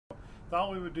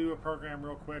thought we would do a program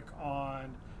real quick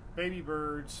on baby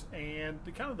birds and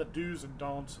the kind of the do's and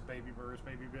don'ts of baby birds,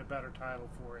 maybe a better title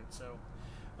for it. So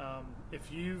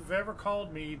if you've ever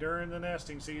called me during the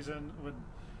nesting season with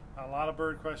a lot of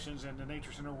bird questions in the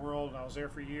Nature Center world, and I was there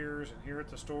for years and here at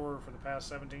the store for the past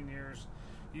 17 years,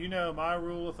 you know my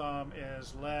rule of thumb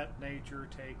is let nature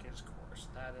take its course.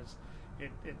 That is,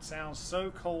 it sounds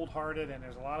so cold-hearted, and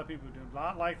there's a lot of people who do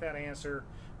not like that answer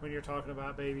when you're talking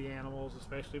about baby animals,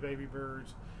 especially baby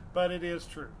birds, but it is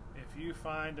true. If you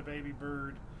find a baby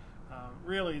bird,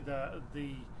 really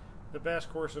the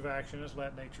best course of action is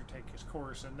let nature take its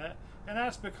course, and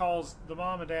that's because the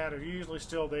mom and dad are usually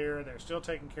still there. They're still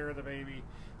taking care of the baby.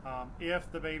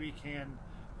 If the baby can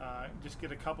just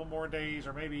get a couple more days,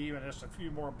 or maybe even just a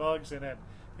few more bugs in it,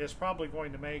 it's probably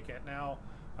going to make it. Now,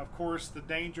 of course, the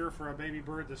danger for a baby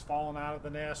bird that's fallen out of the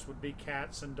nest would be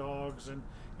cats and dogs and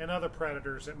other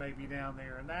predators that may be down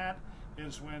there, and that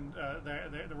is when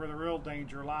where the real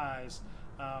danger lies.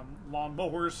 Lawn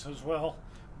mowers as well.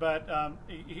 But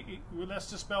let's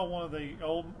dispel one of the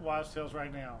old wives' tales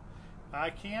right now. I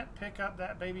can't pick up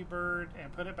that baby bird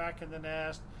and put it back in the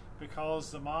nest because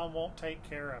the mom won't take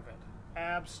care of it.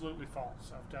 Absolutely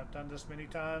false. I've done this many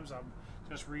times. I'm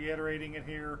just reiterating it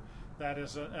here. That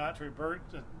is not true.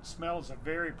 Smell is a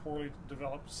very poorly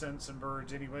developed sense in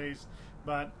birds anyways,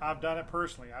 but I've done it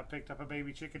personally. I picked up a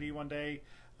baby chickadee one day,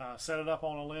 set it up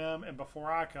on a limb, and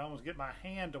before I could almost get my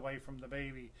hand away from the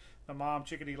baby, the mom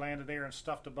chickadee landed there and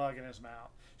stuffed a bug in his mouth.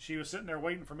 She was sitting there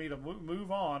waiting for me to move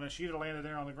on, and she'd have landed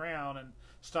there on the ground and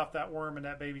stuffed that worm in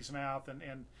that baby's mouth,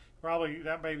 and probably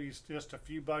that baby's just a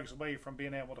few bugs away from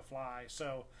being able to fly.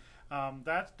 So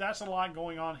that's a lot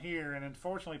going on here, and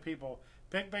unfortunately people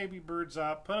pick baby birds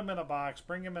up, put them in a box,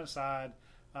 bring them inside,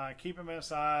 keep them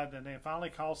inside, and then finally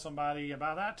call somebody. And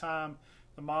by that time,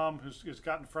 the mom has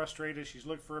gotten frustrated. She's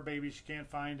looked for a baby. She can't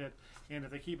find it. And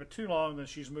if they keep it too long, then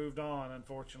she's moved on,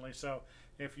 unfortunately. So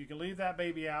if you can leave that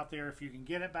baby out there, if you can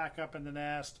get it back up in the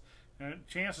nest,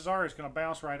 chances are it's going to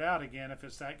bounce right out again if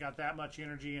it's got that much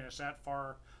energy and it's that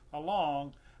far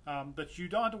along. But you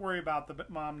don't have to worry about the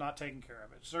mom not taking care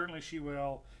of it. Certainly she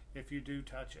will if you do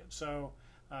touch it. So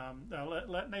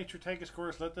let nature take its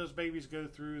course. Let those babies go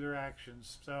through their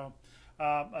actions. So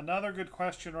another good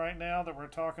question right now that we're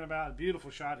talking about, a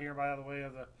beautiful shot here, by the way,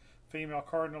 of the female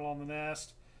cardinal on the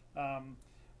nest. Here's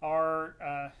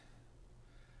a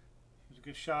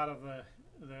good shot of the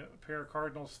pair of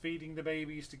cardinals feeding the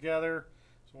babies together.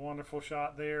 It's a wonderful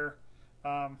shot there.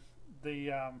 Getting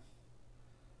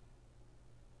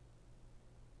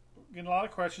a lot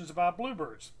of questions about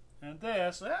bluebirds. And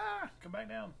this, come back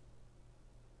down.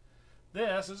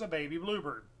 This is a baby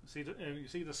bluebird. You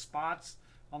see the spots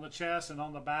on the chest and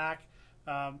on the back.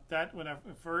 That when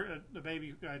the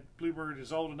baby bluebird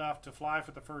is old enough to fly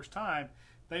for the first time,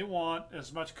 they want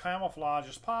as much camouflage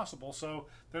as possible. So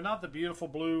they're not the beautiful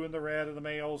blue and the red of the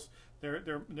males.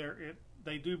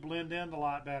 They do blend in a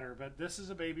lot better. But this is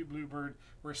a baby bluebird.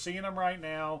 We're seeing them right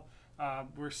now.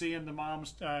 We're seeing the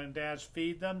moms and dads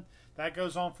feed them. That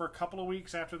goes on for a couple of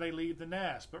weeks after they leave the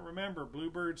nest. But remember,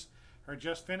 bluebirds are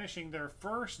just finishing their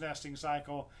first nesting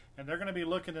cycle, and they're going to be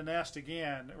looking to nest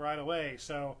again right away.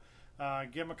 So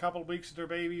give them a couple of weeks of their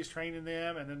babies, training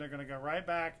them, and then they're going to go right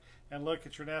back and look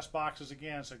at your nest boxes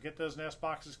again. So get those nest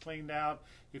boxes cleaned out.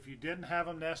 If you didn't have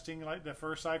them nesting like the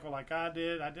first cycle like I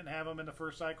didn't have them in the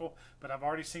first cycle, but I've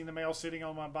already seen the male sitting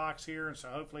on my box here, and so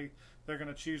hopefully they're going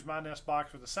to choose my nest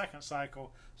box for the second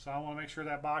cycle. So I want to make sure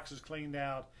that box is cleaned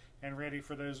out and ready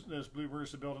for those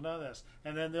bluebirds to build another nest.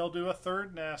 And then they'll do a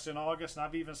third nest in August, and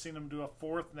I've even seen them do a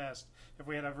fourth nest if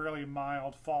we had a really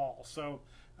mild fall. So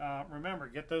remember,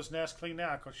 get those nests cleaned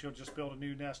out, because you'll just build a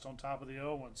new nest on top of the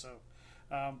old one. So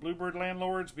bluebird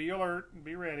landlords, be alert and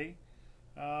be ready.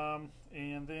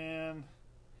 And then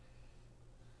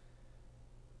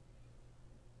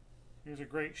here's a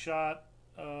great shot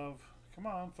of, come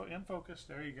on, in focus,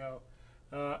 there you go.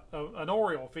 An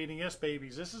oriole feeding its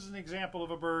babies. This is an example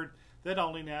of a bird that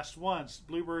only nests once.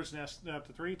 Bluebirds nest up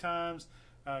to 3 times.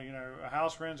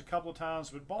 House wrens a couple of times,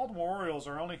 but Baltimore orioles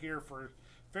are only here for a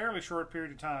fairly short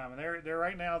period of time. And they're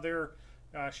right now,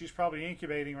 she's probably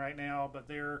incubating right now, but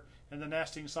they're in the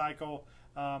nesting cycle.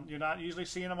 You're not usually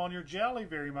seeing them on your jelly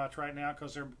very much right now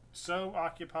because they're so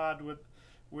occupied with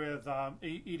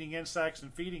eating insects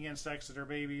and feeding insects to their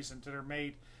babies and to their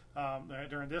mate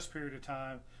during this period of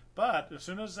time. But as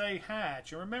soon as they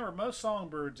hatch, and remember, most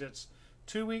songbirds, it's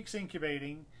 2 weeks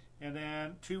incubating and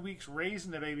then 2 weeks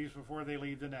raising the babies before they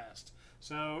leave the nest.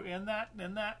 So in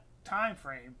that time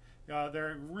frame,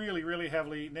 they're really, really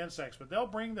heavily eating insects. But they'll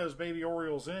bring those baby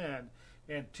orioles in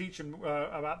and teach them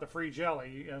about the free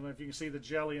jelly. And if you can see the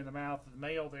jelly in the mouth of the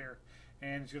male there,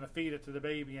 and he's going to feed it to the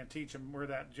baby and teach them where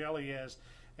that jelly is,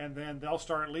 and then they'll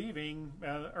start leaving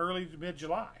early to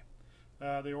mid-July.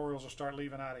 The Orioles will start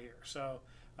leaving out of here. So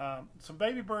some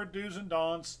baby bird do's and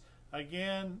don'ts.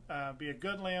 Again, be a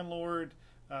good landlord.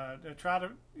 Try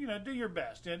to do your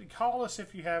best. And call us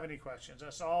if you have any questions.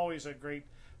 That's always a great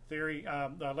theory.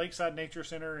 The Lakeside Nature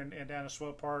Center and down at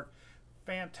Swope Park,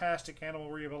 fantastic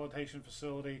animal rehabilitation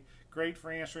facility. Great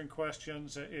for answering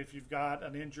questions if you've got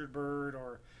an injured bird,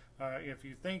 or if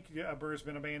you think a bird's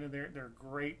been abandoned. They're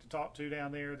great to talk to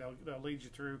down there. They'll lead you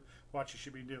through what you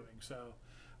should be doing. So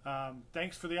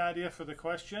thanks for the idea for the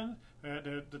question.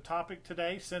 The topic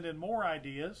today. Send in more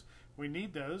ideas. We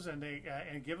need those, and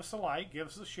give us a like, give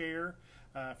us a share.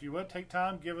 If you would take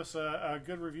time, give us a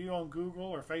good review on Google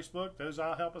or Facebook. Those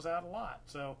will help us out a lot.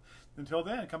 So until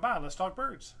then, come by, let's talk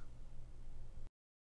birds.